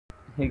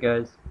Hey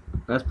guys,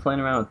 I was playing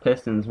around with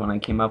pistons when I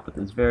came up with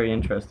this very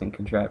interesting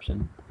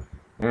contraption.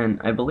 And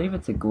I believe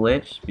it's a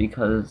glitch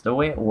because the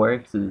way it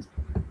works is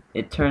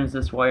it turns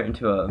this wire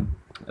into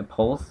a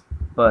pulse,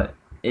 but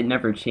it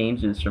never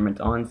changes from its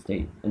on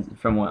state,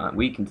 from what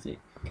we can see.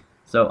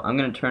 So I'm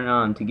going to turn it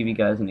on to give you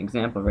guys an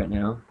example right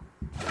now.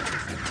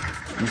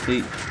 You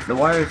see, the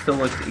wire still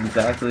looks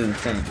exactly the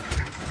same,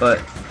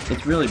 but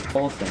it's really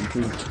pulsing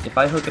because if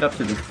I hook it up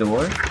to this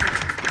door,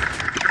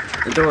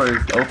 the door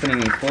is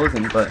opening and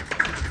closing, but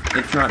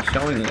it's not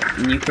showing it,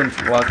 and you can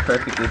walk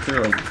perfectly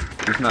through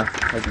like it's not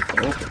like it's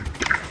open.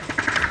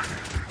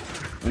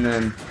 And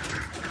then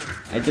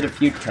I did a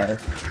few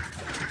tests,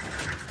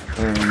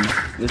 and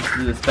this is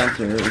the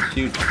dispenser. It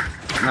shoots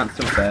not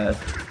so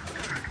fast,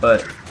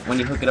 but when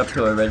you hook it up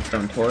to a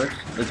redstone torch,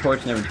 the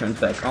torch never turns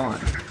back on.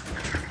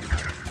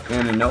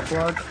 And a note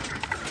block,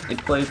 it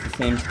plays the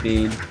same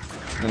speed,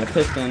 and a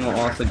piston will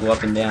also go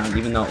up and down,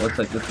 even though it looks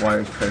like this wire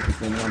is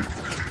perfectly normal.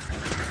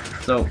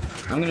 So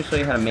I'm going to show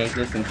you how to make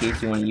this in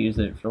case you want to use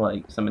it for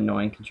like some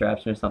annoying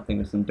contraption or something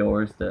with some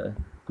doors to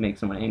make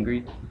someone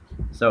angry.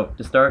 So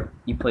to start,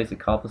 you place a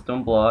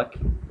cobblestone block,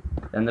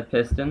 then the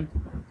piston,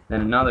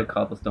 then another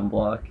cobblestone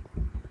block,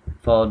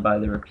 followed by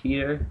the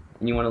repeater,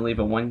 and you want to leave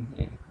a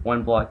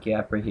one block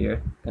gap right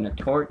here, then a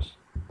torch.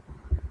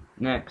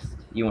 Next,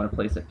 you want to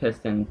place a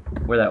piston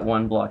where that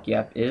one block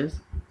gap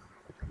is,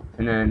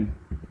 and then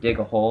dig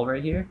a hole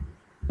right here,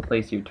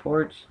 place your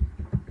torch,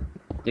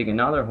 dig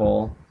another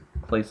hole,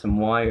 place some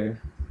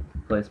wire,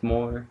 place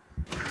more,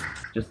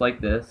 just like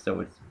this,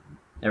 so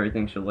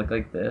everything should look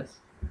like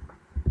this.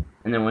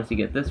 And then once you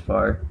get this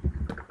far,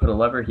 put a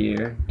lever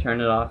here,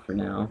 turn it off for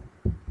now,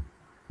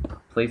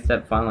 place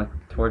that final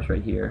torch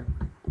right here.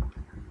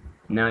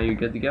 Now you're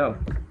good to go.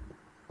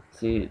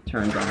 See, it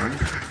turns on,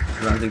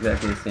 it runs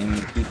exactly the same,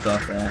 and it keeps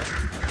off that.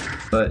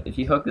 But if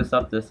you hook this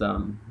up to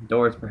some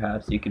doors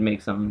perhaps, you can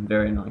make some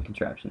very annoying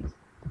contraptions.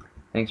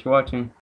 Thanks for watching.